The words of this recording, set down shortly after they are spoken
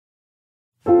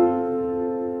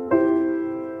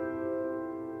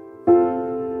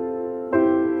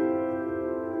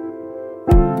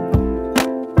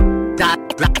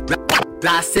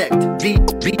dissect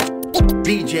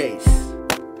DJs.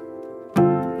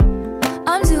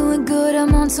 I'm doing good,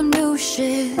 I'm on some new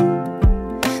shit.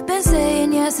 Been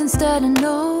saying yes instead of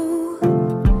no.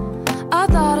 I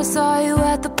thought I saw you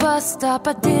at the bus stop,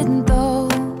 I didn't though.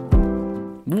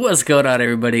 What's going on,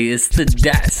 everybody? It's the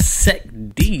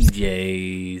Dissect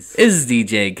DJs. It's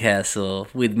DJ Castle.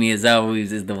 With me, as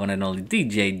always, is the one and only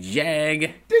DJ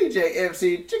Jag. DJ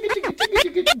MC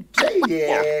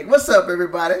Jag. What's up,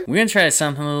 everybody? We're gonna try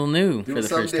something a little new for the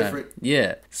first time. Different.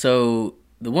 Yeah. So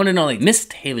the one and only Miss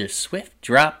Taylor Swift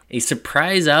dropped a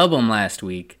surprise album last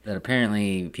week that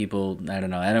apparently people, I don't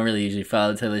know, I don't really usually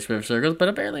follow Taylor Swift circles, but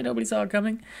apparently nobody saw it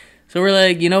coming. So we're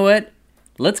like, you know what?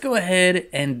 Let's go ahead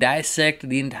and dissect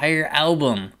the entire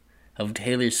album of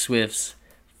Taylor Swift's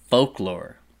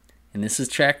Folklore. And this is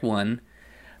track 1.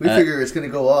 We figure it's going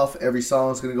to go off. Every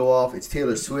song's going to go off. It's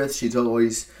Taylor Swift. She's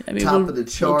always top of the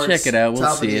charts. We'll check it out. We'll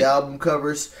top see of the it. album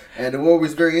covers. And we're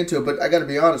always very into it. But I got to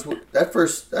be honest, that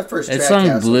first track. That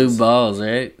song blew balls,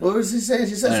 right? What was she saying?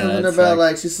 She said something that about, sucked.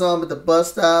 like, she saw him at the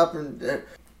bus stop. And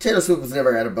Taylor Swift was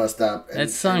never at a bus stop. That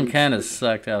song kind of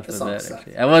sucked after song that. sucked.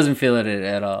 Actually. I wasn't feeling it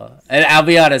at all. And I'll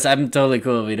be honest, I'm totally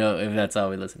cool if that's all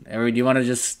we listen. Do you want to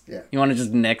just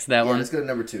next that one? Let's go to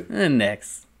number 2.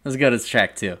 Next. Let's go to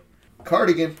track 2.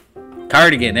 Cardigan.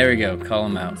 Cardigan. There we go. Call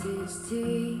him out.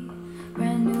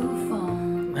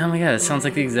 Oh my god, it sounds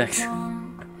like the exact.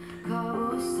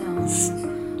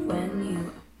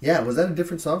 Yeah, was that a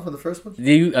different song from the first one?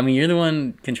 You're the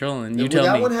one controlling. You tell me.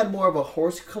 That one had more of a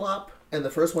horse clop, and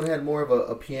the first one had more of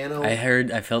a piano.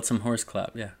 I felt some horse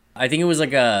clop, yeah. I think it was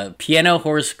like a piano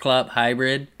horse clop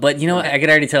hybrid. But you know what? I can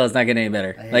already tell it's not getting any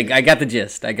better. I got the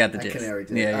gist. I can already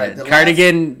tell. Yeah, right,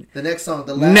 Cardigan. The next song.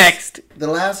 The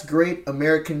last great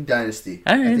American dynasty.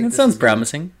 All right, that sounds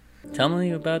promising. Tell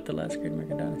me about the last great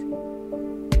American dynasty.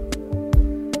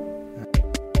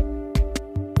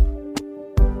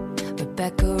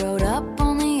 Rebecca rode up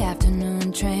on the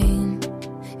afternoon train.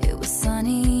 It was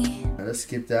sunny. Let's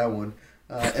skip that one.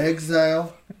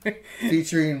 Exile,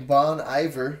 featuring Bon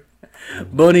Iver.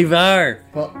 Bon Iver.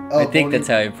 I think Bon that's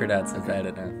how you pronounce it. I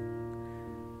don't know.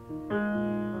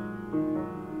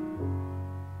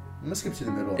 I'm gonna skip to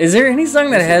the middle. Is there any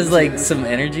song that has like some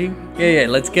energy? Yeah.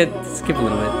 Let's skip a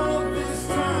little bit.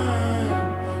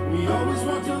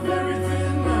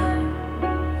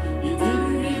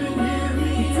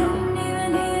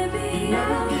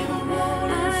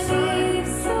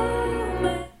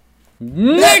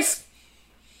 Next.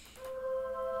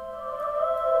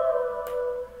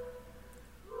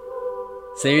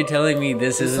 So you're telling me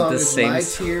this isn't the same? My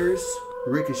Tears,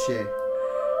 Ricochet.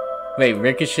 Wait,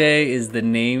 Ricochet is the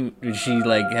name? Did she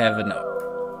like have an?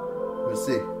 Let's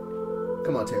see.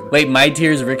 Come on, Taylor. Wait, My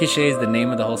Tears Ricochet is the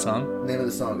name of the whole song? The name of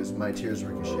the song is My Tears,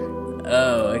 Ricochet.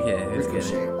 Oh, okay.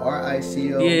 Ricochet.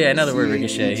 R-I-C-O. Yeah, I know the word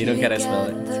ricochet. You don't gotta spell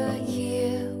it.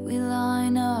 Here we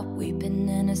line up, weeping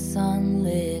in a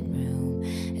sunlit room.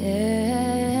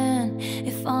 And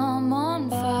if I'm on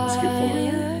fire,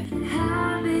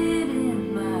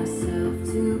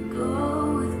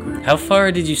 How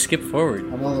far did you skip forward?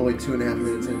 I'm all the way 2.5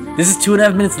 minutes in. This is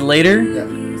 2.5 minutes later? Yeah.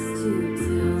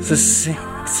 It's the same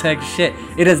exact shit.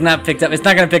 It has not picked up. It's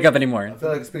not gonna pick up anymore. I feel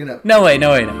like it's picking up. No way.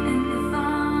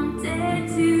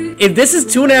 If this is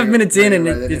 2.5 minutes in and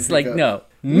it's like, no.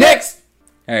 Next!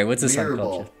 Alright, what's this song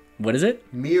called? What is it?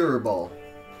 Mirror Ball.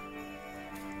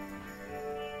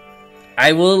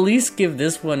 I will at least give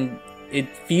this one, it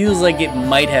feels like it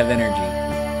might have energy.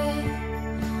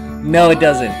 No, it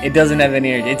doesn't. It doesn't have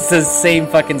any energy. It's the same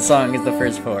fucking song as the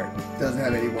first 4. It doesn't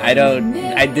have any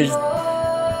words.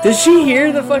 Does she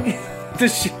hear the fucking...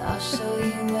 Does she...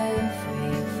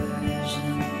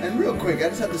 And real quick, I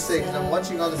just have to say, because I'm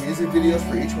watching all the music videos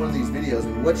for each one of these videos,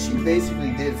 and what she basically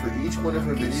did for each one of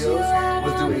her videos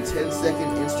was do a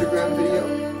 10-second Instagram video.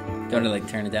 Do you want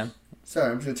to, turn it down? Sorry,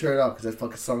 I'm just going to turn it off because that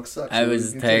fucking song sucks. I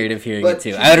was tired of hearing it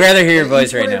too. I would rather hear your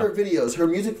voice right now. Her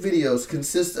music videos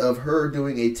consist of her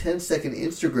doing a 10-second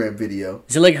Instagram video.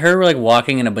 Is it like her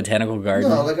walking in a botanical garden?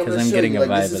 No, like I'm going to show you.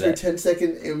 This is her that.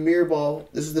 10-second mirror ball.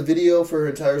 This is the video for her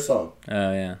entire song.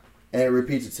 Oh, yeah. And it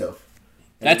repeats itself.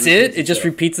 That's it? It just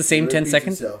repeats the same 10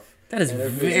 seconds? That is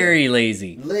very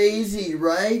lazy. Lazy,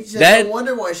 right? No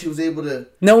wonder why she was able to...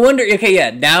 No wonder. Okay,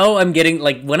 yeah. Now I'm getting...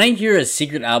 when I hear a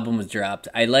secret album was dropped,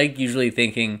 I usually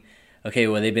thinking, okay,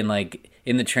 well, they've been,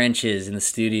 in the trenches, in the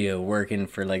studio, working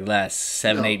for, last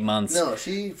 7-8 months. No,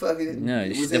 she fucking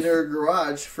was in her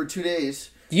garage for 2 days.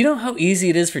 Do you know how easy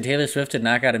it is for Taylor Swift to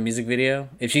knock out a music video?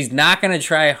 If she's not going to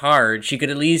try hard, she could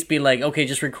at least be like, okay,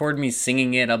 just record me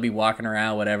singing it. I'll be walking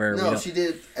around, whatever. No, she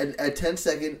did a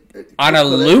 10-second... On a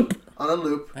loop? On a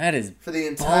loop. That is for the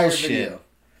entire bullshit. video.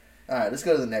 Alright, let's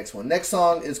go to the next one. Next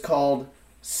song is called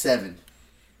 7.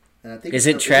 And I think is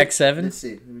it track 7? Let's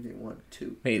see. Let me think. 1,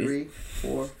 2, 3,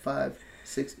 4, 5,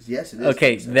 6. Yes, it is.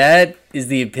 Okay, that is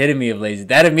the epitome of lazy.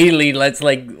 That immediately lets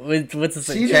like what's this?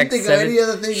 She track didn't think 7? of any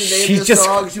other thing to name this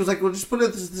song. She was like, "Well, just put it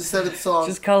as the 7th song."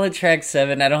 Just call it track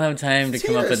 7. I don't have time to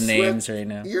come up with names right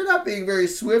now. You're not being very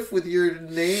swift with your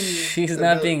name. She's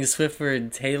not being swift for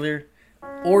Taylor,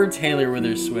 or Taylor with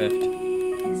her swift.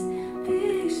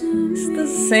 It's the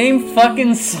same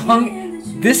fucking song.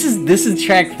 This is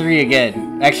track 3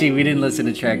 again. Actually, we didn't listen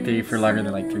to track 3 for longer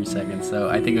than like 3 seconds, so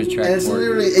I think it was track 4. And it's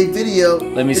literally a video.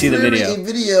 Let me see the video. A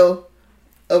video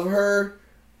of her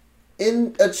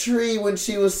in a tree when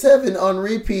she was 7 on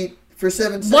repeat for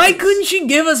 7 seconds. Why couldn't she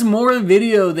give us more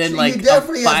video than like He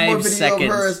definitely 5 has more video seconds? of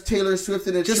her as Taylor Swift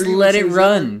in a Just tree. let it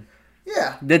run.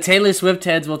 Yeah. The Taylor Swift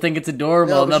heads will think it's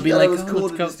adorable, No, and they'll be like, it was "Oh, cool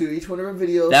let's to go." just do each one of her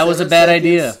videos. That was a 7 bad seconds.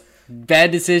 idea.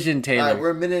 Bad decision, Taylor. All right,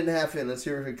 we're a minute and a half in. Let's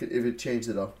hear if it changed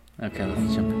at all. Okay,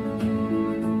 let's jump in.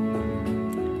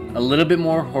 A little bit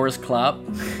more horse clop.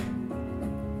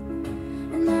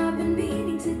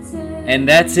 And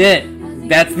that's it.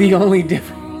 That's the only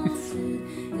difference.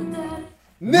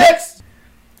 Next!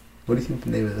 What do you think the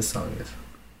name of this song is?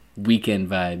 Weekend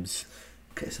vibes.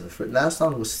 Okay, so the last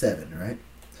song was 7, right?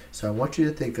 So I want you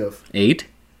to think of... 8?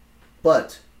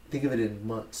 But, think of it in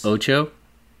months. Ocho?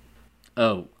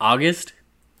 Oh, August?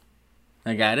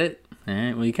 I got it. All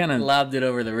right. Well, you kind of lobbed it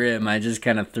over the rim. I just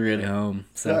kind of threw it home.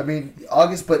 So No, I mean,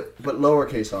 August, but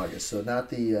lowercase August, so not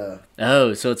the...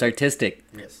 Oh, so it's artistic.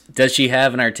 Yes. Does she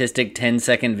have an artistic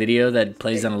 10-second video that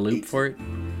plays on a loop for it?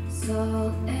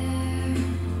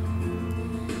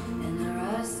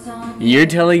 You're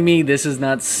telling me this is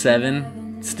not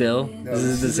 7 still? No, this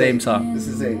is the same 8. song. This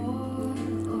is 8.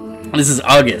 This is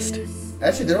August.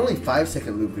 Actually, they're only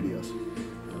 5-second loop videos.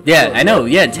 Yeah, I know.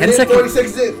 Yeah, 10 seconds. 40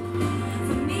 seconds in.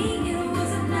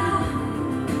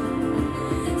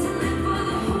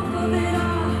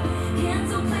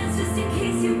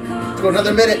 Let's go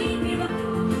another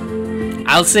minute.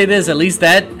 I'll say this, at least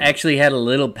that actually had a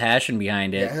little passion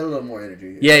behind Yeah, it it. had a little more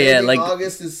energy. Yeah, I think like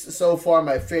August is so far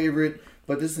my favorite,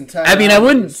 but this entire I mean, I album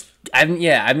wouldn't. is- I'm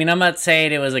not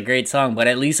saying it was a great song, but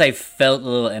at least I felt a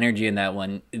little energy in that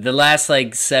one. The last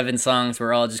like 7 songs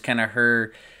were all just kind of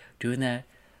her doing that.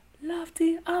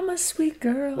 Lofty, I'm a sweet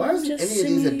girl. Why isn't just any of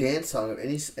these a sing. dance song of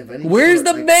any? Where's sort?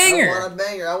 the Like, banger? I want a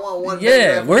banger. I want one. Yeah,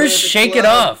 banger after where's the Shake It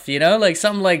club. Off? You know, like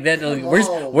something like that. Like, where's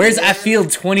on, I man. Feel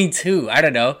 22? I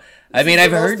don't know. I mean, This is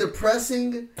I've the heard. most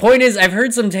depressing. Point is, I've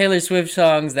heard some Taylor Swift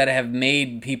songs that have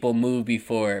made people move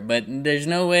before, but there's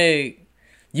no way.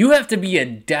 You have to be a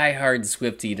diehard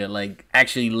Swiftie to like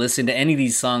actually listen to any of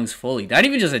these songs fully. Not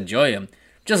even just enjoy them,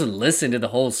 just listen to the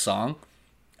whole song.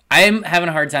 I'm having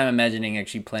a hard time imagining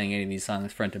actually playing any of these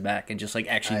songs front to back and just like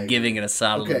actually giving it a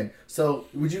solid. Okay, so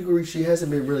would you agree she hasn't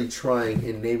been really trying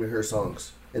in naming her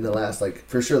songs in the last, like,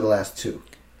 for sure the last 2?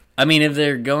 I mean, if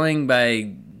they're going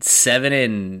by 7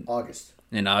 in August.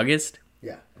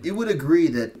 Yeah. You would agree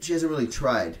that she hasn't really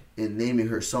tried in naming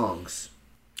her songs.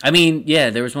 I mean,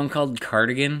 yeah, there was one called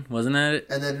Cardigan, wasn't that it?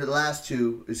 And then her last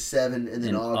 2 is 7 and then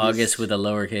And August with a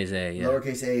lowercase a, yeah.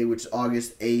 Lowercase a, which is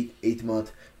August 8th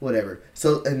month, whatever.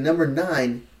 So, and number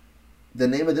 9, the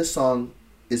name of this song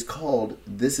is called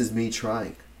This Is Me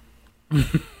Trying. All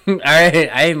right,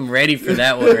 I am ready for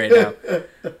that one right now.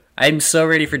 I'm so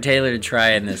ready for Taylor to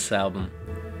try in this album.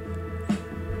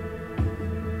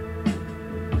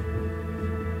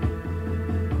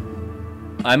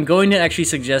 I'm going to actually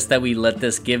suggest that we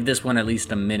give this one at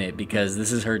least a minute because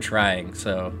this is her trying,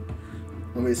 so...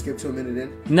 Want me to skip to a minute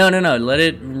in? No, let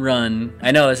it run.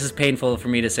 I know, this is painful for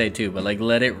me to say too, but like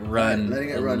let it run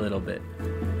little bit.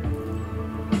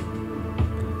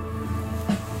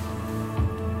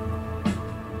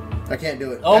 I can't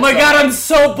do it. Oh my god, I'm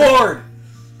so bored!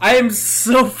 I am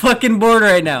so fucking bored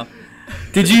right now.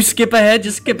 Did you skip ahead?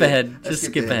 Just skip ahead. Just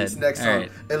skip ahead. This next All song.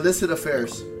 right. Illicit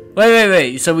Affairs.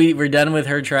 Wait. So we're done with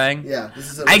her trying? Yeah,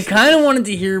 this is I kind of wanted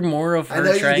to hear more of I her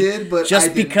know trying. you did, but just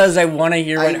I didn't. because I want to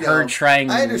hear I what know. her trying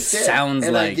I understand, sounds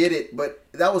and like. I get it, but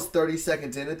that was 30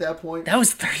 seconds in at that point. That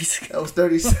was 30 seconds. That was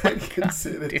 30 seconds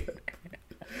in.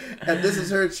 And this is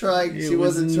her trying. It She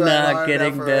was wasn't trying not hard getting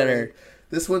enough for better. her.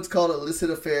 This one's called Illicit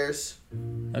Affairs.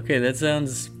 Okay, that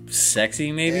sounds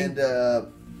sexy, maybe. And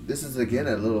this is, again,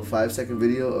 a little 5-second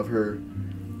video of her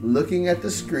looking at the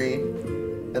screen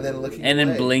and then looking and away.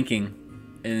 then blinking,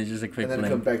 and it's just a quick And then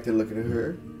blink. come back to looking at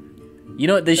her. You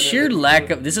know, the sheer lack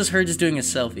of... This is her just doing a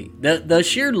selfie. The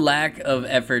sheer lack of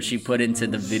effort she put into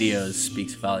the videos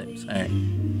speaks volumes. All right.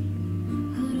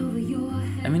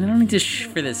 I mean, I don't need to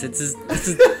for this. This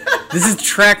is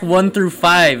track 1 through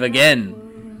 5 again.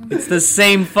 It's the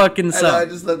same fucking I know, song. I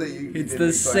just love that you. It's did the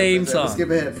it. Sorry, same let's song. skip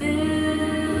ahead.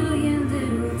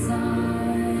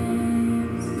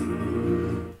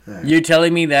 You're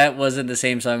telling me that wasn't the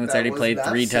same song that's That already was played not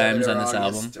 3 7 times or on this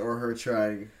album? August Or her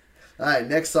trying. All right,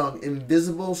 next song,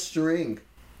 "Invisible String."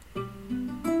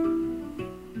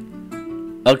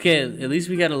 Okay, at least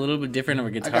we got a little bit different of a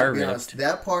I guitar gotta be riff. honest,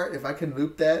 that part, if I can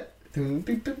loop that.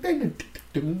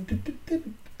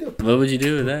 What would you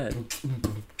do with that?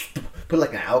 Put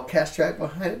like an Outcast track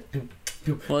behind it.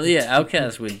 Well, yeah,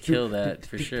 Outkast would kill that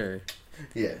for sure.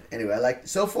 Yeah. Anyway, I like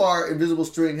so far. "Invisible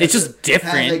String." It's just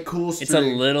different. Has a cool string. It's a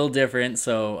little different,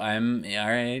 so I'm all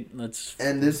right. Let's.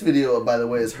 And this video, by the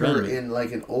way, is her Run. in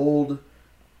like an old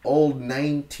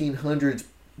 1900s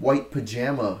white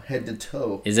pajama, head to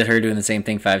toe. Is it her doing the same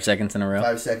thing 5 seconds in a row?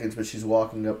 5 seconds, but she's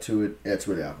walking up to it. That's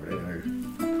really awkward. Anyway.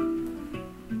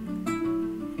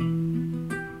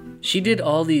 She did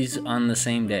all these on the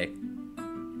same day.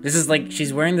 This is like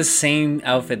she's wearing the same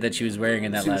outfit that she was wearing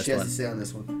in that See what last she has one. to say on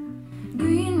this one.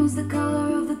 Green was the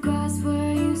color of the grass where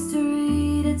I used to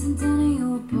read at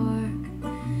Centennial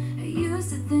Park. I used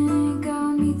to think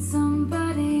I'll meet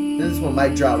somebody. This one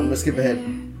might drop. I'm gonna skip ahead.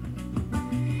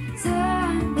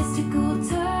 Turn, mystical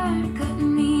turn,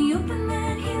 cutting me open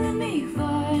and healing me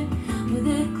fine with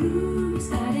the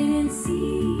clues I didn't see.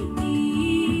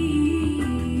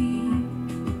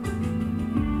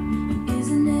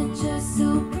 Isn't it just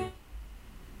so pretty?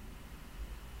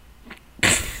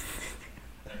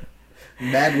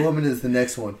 "Mad Woman" is the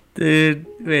next one. Dude,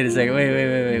 wait a second.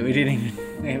 Wait. We didn't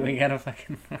even. Wait, we gotta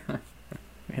fucking.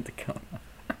 We had to go.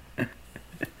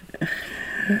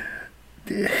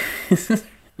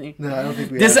 No, I don't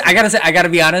think we This have to. I gotta say, I gotta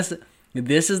be honest.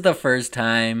 This is the first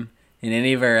time in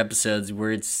any of our episodes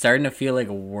where it's starting to feel like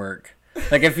work.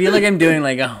 Like I feel like I'm doing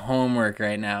like a homework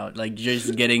right now. Like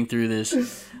just getting through this.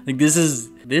 Like this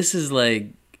is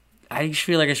like I just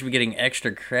feel like I should be getting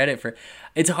extra credit for.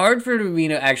 It's hard for me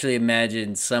to actually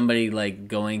imagine somebody like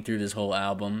going through this whole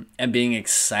album and being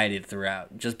excited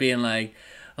throughout. Just being like,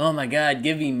 oh my God,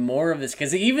 give me more of this.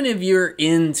 Because even if you're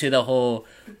into the whole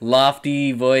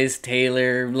lofty voice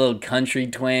Taylor, little country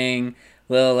twang,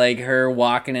 little like her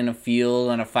walking in a field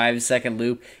on a 5-second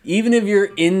loop, even if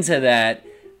you're into that,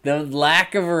 the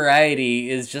lack of variety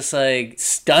is just like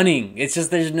stunning. It's just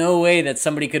there's no way that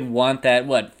somebody could want that,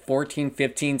 14,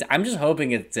 15. I'm just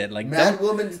hoping it's it. Like Mad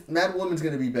Woman's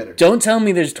gonna be better. don't tell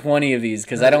me there's 20 of these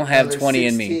because I don't have there's 20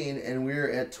 in me. 16, and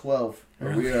we're at 12.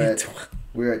 Or we're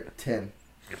at 10.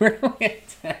 We're only at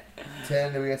 10.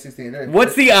 10, and we got 16. There.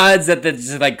 What's the odds that the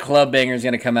just, like Club Banger is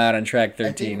gonna come out on track I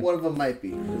 13? think one of them might be.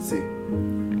 Let's see.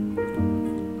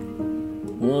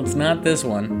 Well, it's not this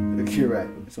one. You're right.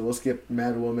 So we'll skip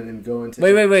Mad Woman and go into.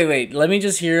 Wait. Let me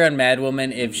just hear on Mad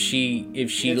Woman if she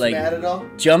It's like mad at all?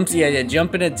 jumps. Yeah,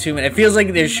 jump in at 2 minutes. It feels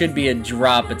like there should be a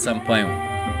drop at some point.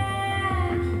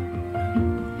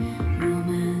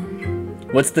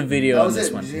 What's the video That on was this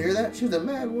it. one? Did you hear that? She was a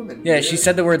mad woman. Yeah, she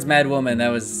said the words "Mad Woman." That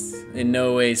was in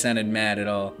no way sounded mad at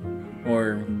all,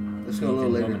 or. Let's go a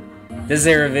little later. Woman. Is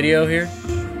there a video here?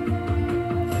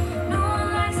 No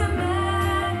one likes a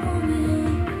mad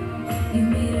woman. You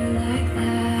made her like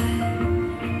that.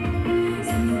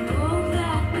 So you poke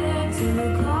that bear till the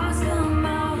claws come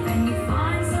out, and you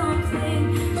find something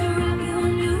to wrap your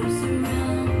noose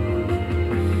around.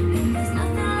 And there's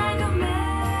nothing like a mad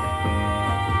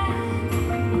woman.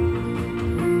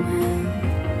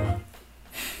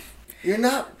 You're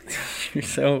not.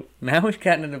 So now we've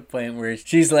gotten to the point where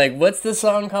she's like, "What's the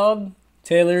song called,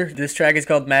 Taylor? This track is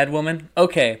called Mad Woman."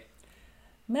 Okay,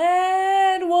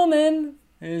 Mad Woman.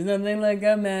 There's nothing like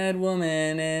a mad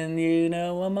woman, and you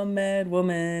know I'm a mad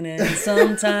woman, and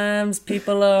sometimes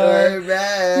people are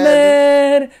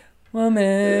mad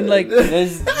woman. Like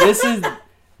this is.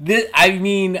 I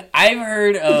mean, I've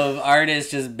heard of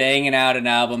artists just banging out an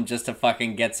album just to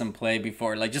fucking get some play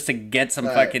before, like just to get some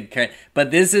fucking credit. But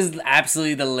this is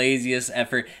absolutely the laziest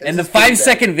effort, and the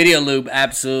 5-second video loop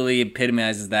absolutely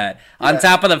epitomizes that. On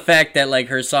top of the fact that like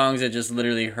her songs are just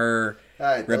literally her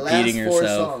repeating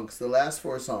herself. The last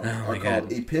four songs are God.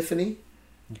 called Epiphany,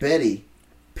 Betty,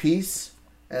 Peace,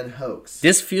 and Hoax.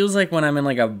 This feels like when I'm in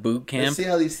like a boot Let's camp. see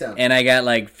how these sound. And I got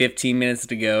like 15 minutes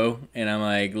to go, and I'm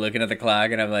like looking at the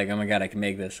clock, and I'm like, oh my God, I can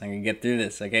make this. I can get through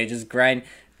this. Okay, just grind.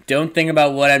 Don't think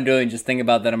about what I'm doing. Just think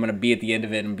about that I'm going to be at the end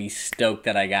of it and be stoked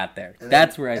that I got there.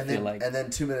 That's where I feel like. And then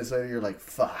 2 minutes later, you're like,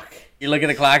 fuck. You look at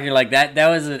the clock, and you're like, that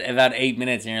was about 8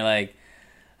 minutes, and you're like,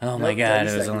 oh my Nope, God, 30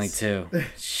 it was only seconds. 2.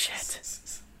 Shit.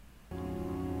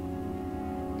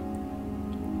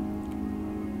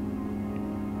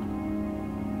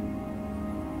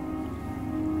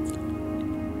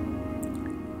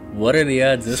 What are the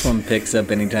odds this one picks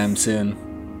up anytime soon?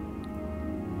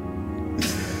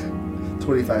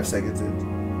 25 seconds in.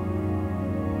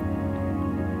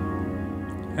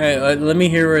 Alright, let me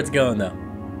hear where it's going, though.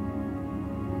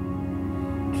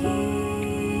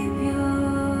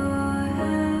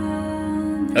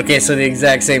 Okay, so the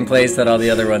exact same place that all the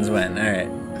other ones went. Alright.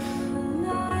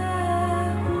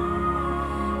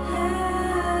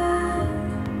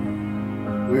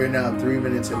 We're now 3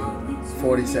 minutes and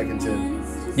 40 seconds in.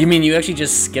 You mean you actually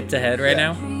just skipped ahead right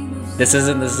Yeah. now? This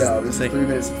isn't this. No, this is 3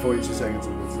 minutes and 42 seconds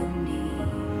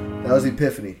in. That was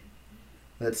Epiphany.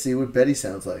 Let's see what Betty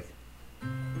sounds like.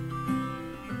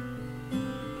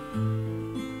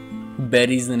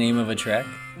 Betty's the name of a track?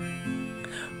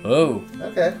 Oh.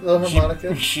 Okay, little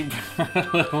harmonica. She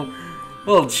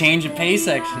little change of pace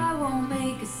section. I won't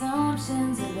make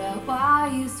assumptions about why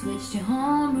you switched your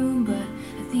homeroom, but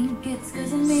I think it's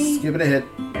 'cause of me. Skipping ahead.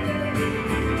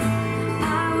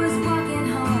 I was walking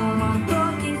home on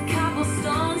broken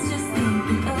cobblestones, just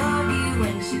thinking of you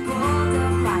when she pulled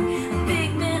up like a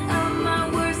figment of my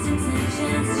worst intentions. She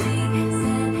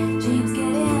said, James,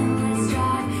 get in, let's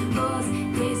drive. Those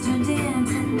days turned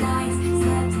into nights.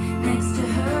 Slept next to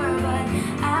her, but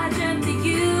I dreamt of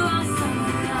you all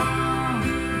summer long.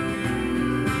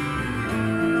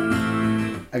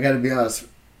 I gotta be honest,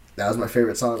 that was my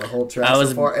favorite song of the whole track I was-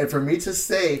 so far. And for me to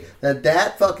say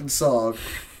that fucking song,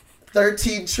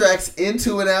 13 tracks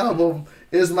into an album,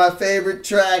 is my favorite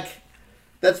track,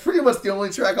 that's pretty much the only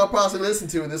track I'll possibly listen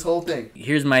to in this whole thing.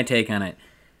 Here's my take on it.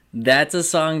 That's a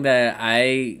song that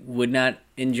I would not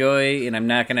enjoy and I'm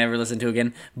not going to ever listen to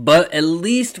again. But at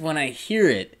least when I hear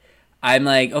it, I'm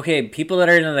like, okay, people that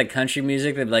are into like country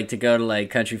music that like to go to like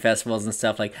country festivals and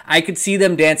stuff, like I could see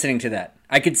them dancing to that.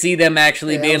 I could see them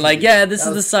actually Yeah, that being was like, good. yeah, this That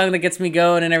is the was- song that gets me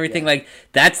going and everything. Yeah. Like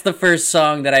that's the first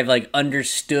song that I've like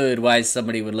understood why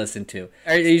somebody would listen to.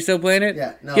 Are you still playing it?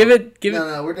 Yeah, no. Give it.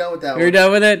 No, we're done with that You're one.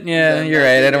 done with it? Yeah, done. you're That's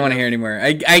right. I good don't want to enough. hear anymore.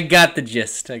 I got the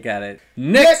gist. I got it.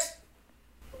 Next.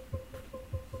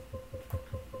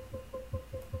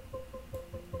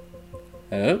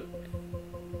 Oh.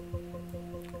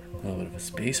 A little bit of a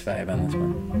space vibe on this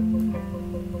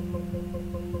one.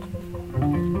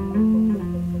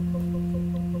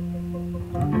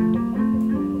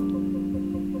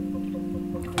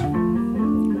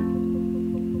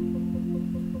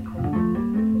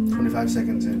 25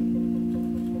 seconds in.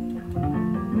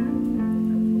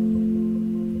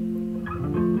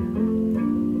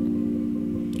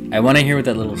 I want to hear what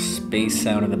that little space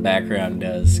sound in the background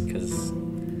does, because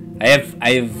I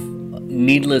have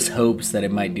needless hopes that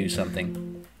it might do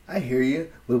something. I hear you,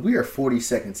 but we are 40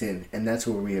 seconds in, and that's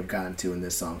where we have gotten to in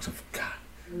this song. So, God.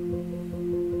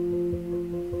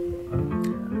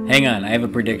 Hang on, I have a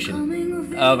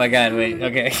prediction. Oh my god, wait,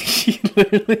 okay.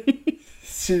 Literally.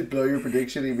 Should blow your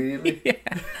prediction immediately?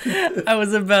 Yeah, I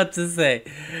was about to say.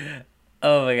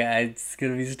 Oh my god, it's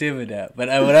gonna be stupid now. But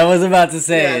what I was about to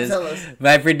say Yeah, is, tell us.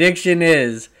 my prediction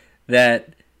is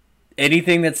that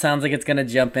anything that sounds like it's gonna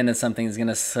jump into something is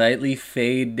gonna slightly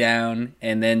fade down,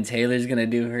 and then Taylor's gonna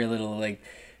do her little like,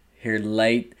 her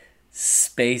light,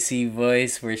 spacey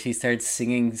voice where she starts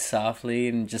singing softly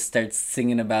and just starts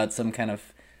singing about some kind of.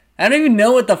 I don't even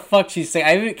know what the fuck she's saying.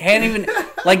 I can't even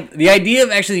like the idea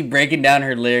of actually breaking down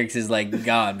her lyrics is like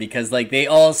God, because like they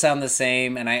all sound the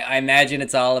same, and I imagine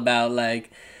it's all about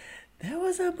like there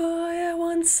was a boy I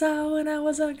once saw when I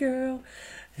was a girl,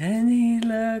 and he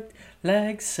looked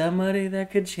like somebody that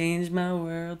could change my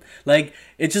world. Like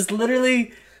it's just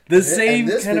literally the same And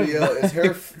this kind video of. is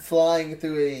her flying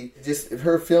through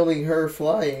her filming her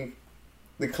flying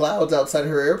the clouds outside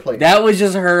her airplane. That was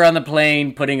just her on the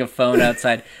plane putting a phone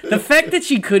outside. The fact that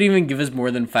she couldn't even give us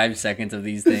more than 5 seconds of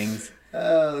these things.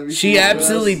 Let me She see what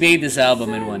absolutely else. made this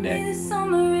album in one day.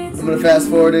 I'm gonna fast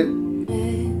forward it. 2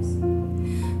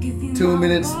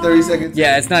 minutes, 30 seconds.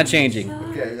 Yeah, it's not changing.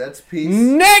 Okay, that's peace.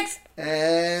 Next!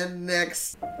 And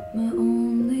next,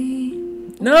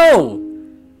 No!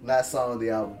 last song of the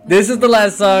album. This is the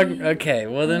last song? Okay,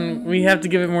 well then we have to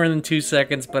give it more than 2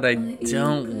 seconds, but I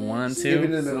don't want Skip it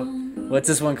in the to. middle. What's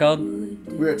this one called?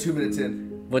 We're at 2 minutes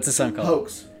in. What's this song called?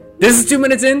 Hoax. This is 2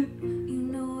 minutes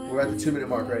in? We're at the 2 minute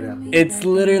mark right now. It's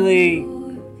literally...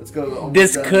 Let's go. To almost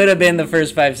This done. could have been the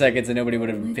first 5 seconds and nobody would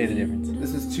have paid the difference.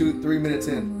 This is 3 minutes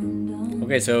in.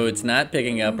 Okay, so it's not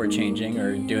picking up or changing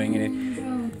or doing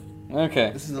anything. Okay.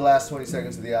 This is the last 20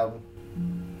 seconds of the album.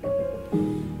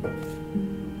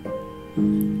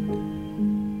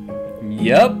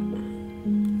 Yup.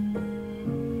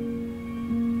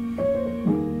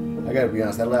 I gotta be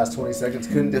honest, that last 20 seconds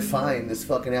couldn't define this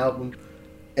fucking album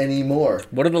anymore.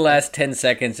 What if the last 10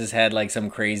 seconds just had like some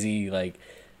crazy like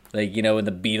Like, you know, when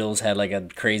the Beatles had like a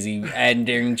crazy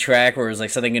ending track where it was like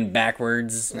something in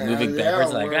backwards, moving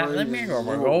backwards, like, let me go.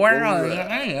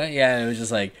 Yeah, it was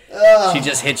just like, she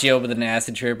just hit you over the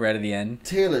acid trip right at the end.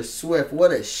 Taylor Swift,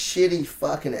 what a shitty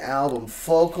fucking album.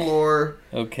 Folklore.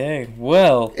 Okay,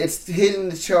 well. It's hitting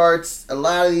the charts. A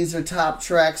lot of these are top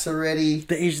tracks already.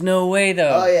 There's no way,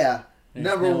 though. Oh, yeah. There's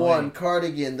Number no one, way.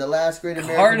 Cardigan, The Last Great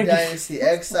American Cardigan. Dynasty,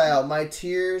 Exile, My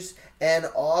Tears, and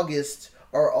August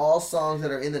are all songs that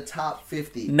are in the top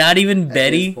 50. Not even at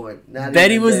Betty. this point. Not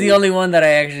Betty even was Betty. the only one that I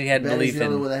actually had Betty's belief the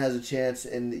only in. one that has a chance.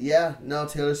 And yeah, no,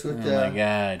 Taylor Swift. Oh my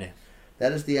god.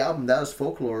 That is the album. That was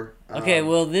Folklore. Okay,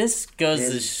 well, this goes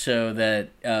to and- show that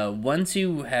once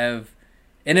you have,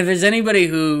 and if there's anybody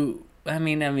who, I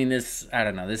mean, this, I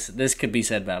don't know, this could be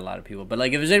said about a lot of people, but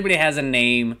like, if there's anybody who has a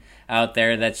name out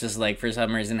there that's just like, for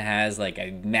some reason has like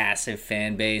a massive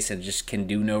fan base and just can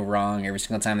do no wrong every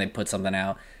single time they put something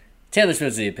out, Taylor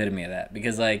Swift's the epitome of that.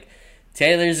 Because like,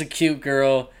 Taylor's a cute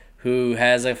girl who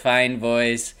has a fine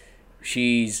voice.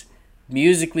 She's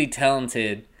musically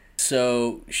talented,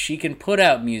 so she can put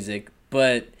out music,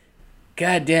 but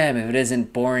goddamn if it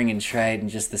isn't boring and tried and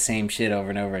just the same shit over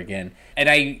and over again. And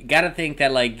I gotta think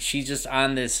that like, she's just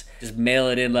on this just mail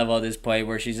it in level at this point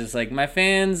where she's just like, my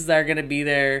fans are gonna be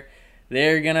there,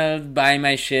 they're gonna buy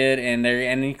my shit,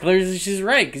 and clearly she's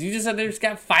right, because you just said there's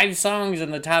got 5 songs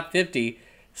in the top 50.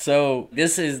 So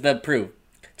this is the proof.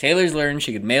 Taylor's learned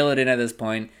she could mail it in at this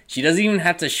point. She doesn't even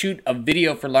have to shoot a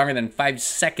video for longer than 5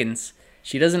 seconds.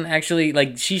 She doesn't actually,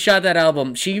 like, she shot that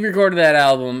album. She recorded that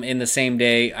album in the same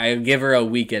day. I give her a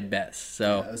week at best.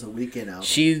 So Yeah, it was a weekend album.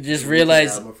 she just It was a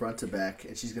realized weekend album front to back,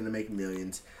 and she's gonna make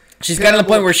millions. she's got to the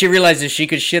point where she realizes she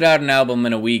could shit out an album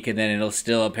in a week and then it'll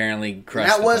still apparently crush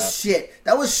That the was top. shit.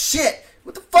 That was shit.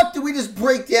 What the fuck did we just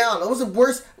break down? That was the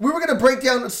worst. We were going to break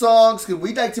down the songs because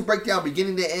we like to break down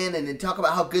beginning to end and then talk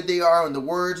about how good they are and the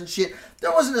words and shit.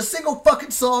 There wasn't a single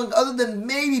fucking song other than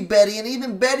maybe Betty, and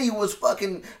even Betty was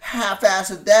fucking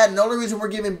half-assed at that. And the only reason we're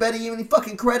giving Betty any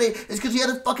fucking credit is because he had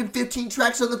a fucking 15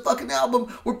 tracks on the fucking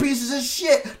album were pieces of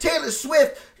shit. Taylor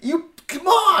Swift, you, come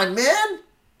on, man.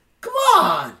 Come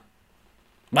on.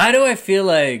 Why do I feel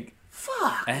like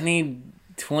Fuck. I need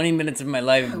 20 minutes of my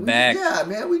life back? Yeah,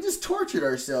 man, we just tortured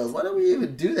ourselves. Why don't we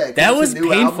even do that? 'Cause That it's a was new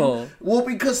painful. album. Well,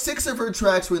 because 6 of her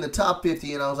tracks were in the top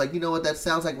 50, and I was like, you know what? That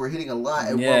sounds like we're hitting a lot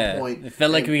at Yeah, one point. it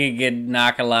felt like And- we could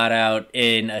knock a lot out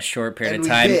in a short period And of we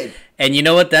time. did. And you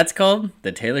know what that's called?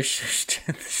 The Taylor Swift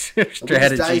we just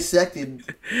strategy. dissected.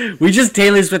 We just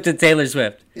Taylor Swift to Taylor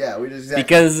Swift. Yeah, we just exactly.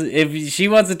 Because if she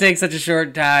wants to take such a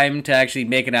short time to actually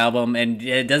make an album and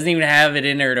it doesn't even have it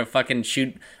in her to fucking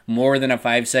shoot more than a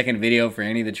 5-second video for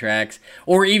any of the tracks,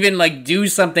 or even like do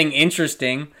something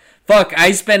interesting. Fuck,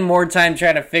 I spend more time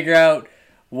trying to figure out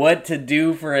what to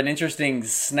do for an interesting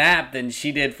snap than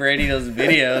she did for any of those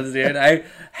videos, dude.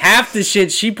 Half the shit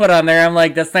she put on there, I'm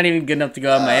like, that's not even good enough to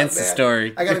go on my Insta Man,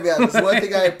 story. I gotta be honest. One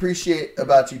thing I appreciate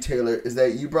about you, Taylor, is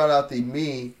that you brought out the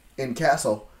me in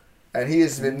Castle, and he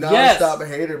has been Yes. nonstop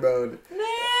hater mode.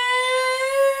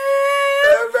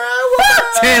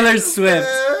 Fuck Taylor Swift.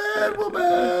 Bad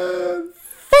woman.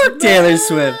 Fuck Taylor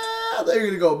Swift. I thought you were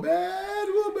gonna go bad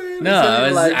woman. No, Instead you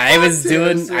were like, I was "Fuck Taylor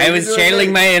doing, Swift." I You're was doing channeling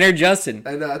great. my inner Justin.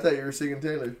 I know. I thought you were singing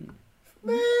Taylor.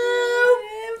 Man,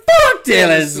 Fuck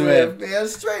Taylor Swift. man.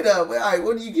 Straight up. All right,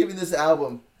 what are you giving this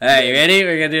album? All right, you ready?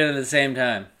 We're gonna do it at the same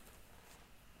time.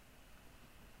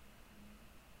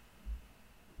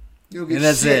 You don't get And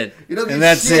that's shit. it. You don't get And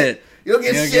that's shit. it. You don't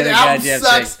get You don't shit. get The a album goddamn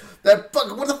sucks. That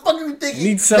fuck. What the fuck are you thinking? You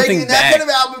need something Making that back. kind of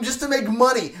album just to make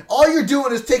money. All you're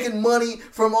doing is taking money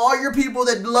from all your people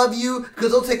that love you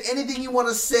because they'll take anything you want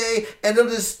to say and they'll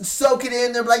just soak it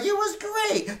in. They're like, it was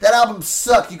great. That album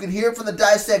sucked. You can hear it from the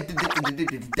dissect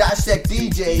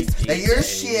DJs that your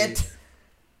shit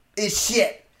is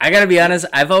shit. I gotta be honest,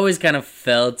 I've always kind of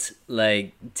felt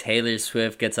like Taylor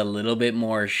Swift gets a little bit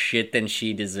more shit than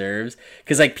she deserves.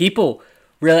 Because, like, people,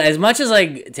 really, as much as,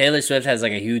 like, Taylor Swift has,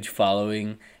 like, a huge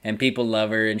following and people love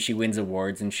her and she wins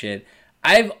awards and shit,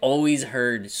 I've always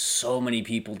heard so many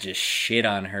people just shit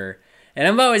on her. And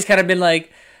I've always kind of been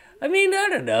like, I mean, I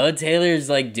don't know. Taylor's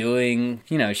like doing,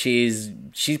 you know, she's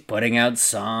putting out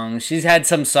songs. She's had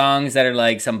some songs that are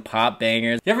like some pop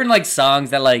bangers. Different like songs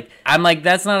that like, I'm like,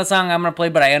 that's not a song I'm going to play,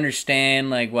 but I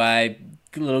understand like why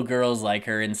little girls like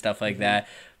her and stuff like that.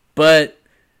 But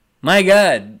my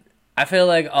God, I feel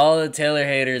like all the Taylor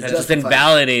haters have just been Justified.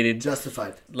 validated.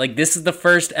 Justified. Like, this is the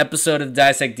first episode of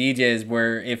Dissect DJs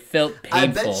where it felt painful. I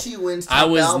bet she wins top I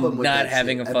was album with not that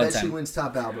having shit. a fun I bet time. she wins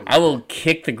top album. I will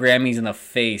kick the Grammys in the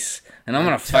face and I'm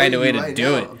gonna find a way to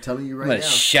do it. I'm telling you I'm right gonna now.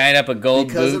 shine up a gold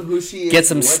Because of boot, who she is, get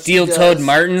some what she steel-toed does,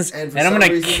 Martins, and and for I'm some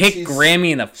gonna reason, kick she's-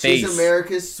 Grammy in the face. She's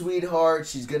America's sweetheart.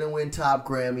 She's gonna win top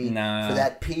Grammy Nah. for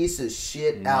that piece of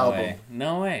shit No album. way.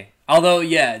 No way. Although,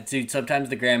 yeah, dude, sometimes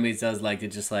the Grammys does like to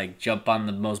just like jump on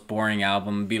the most boring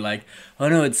album and be like, oh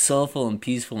no, it's soulful and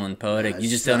peaceful and poetic. You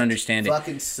just don't Sucked. understand it.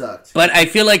 Fucking sucked. But I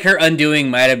feel like her undoing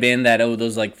might have been that,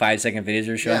 those like 5-second videos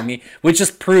you're showing Yeah. me, which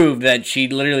just proved that she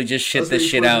literally just shit Those were this each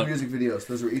shit one of out. the music videos.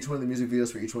 Those were each one of the music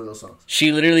videos for each one of those songs.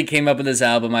 She literally came up with this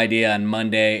album idea on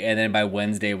Monday, and then by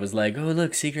Wednesday was like, oh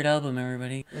look, secret album,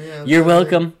 everybody. Yeah, You're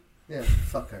welcome. Yeah,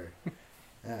 fuck her.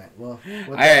 All right, well.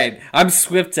 All right, I'm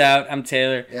Swift out. I'm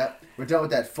Taylor. Yeah, we're done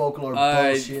with that folklore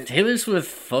bullshit. Taylor Swift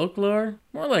folklore?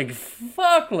 More like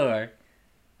folklore.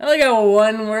 I only got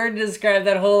one word to describe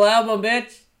that whole album,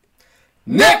 bitch.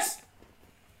 Next!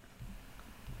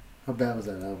 How bad was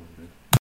that album, dude?